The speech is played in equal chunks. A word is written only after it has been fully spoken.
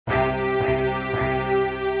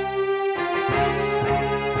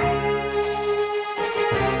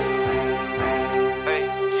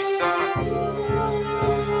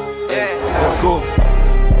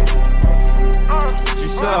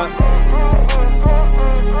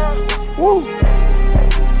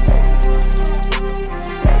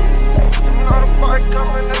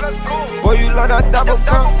love that double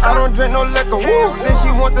cup. I don't drink no liquor, woo. Since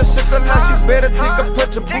she want the shit to last, you better take a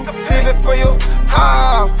picture, boo. Save it for your,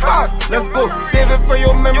 fuck, let's go. Save it for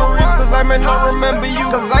your memories, cause I may not remember you.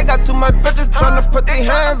 Cause I got too much bitches tryna put their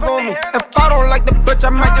hands on me. If I don't like the bitch, I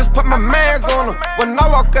might just put my mans on her. When I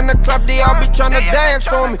walk in the club, they all be tryna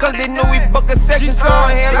dance on me. Cause they knew we book a section, so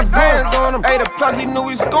I had the bands on them. Hey, the plug, he knew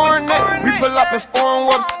we scoring it. We pull up in foreign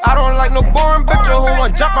whoops. I don't like no boring bitch who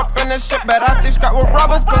want jump up in this shit. But I stay strapped with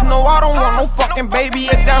rubbers, cause no, I don't want no fucking baby.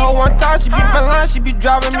 At that hoe one time, she be blind, she be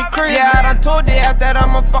driving me crazy. Yeah, I done told the ass that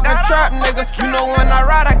I'm a fucking trap nigga. You know when I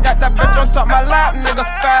ride, I got that bitch on top my lap, nigga.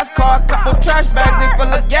 Fast car, couple trash bags, they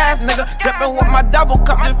full of gas, nigga. Dipping with my double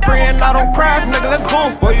cup, just praying I don't crash, nigga. Let's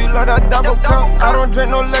go. Boy, you love that double cup. I don't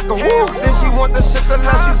drink no liquor, woo. Since she want the shit to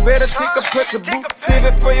last, you better take a picture, boo. Save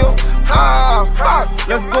it for your, fuck,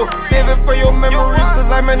 let's go. Save it for your memories, cause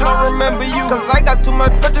I may not remember you. Cause I got too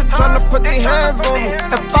much bitches tryna put their hands on me.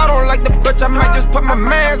 If I don't like the bitch, I might just put my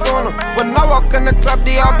mans on her. When I walk in the club,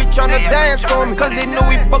 they all be tryna dance on me. Cause they know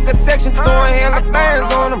we book a section, throwing hella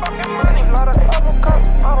bands on them.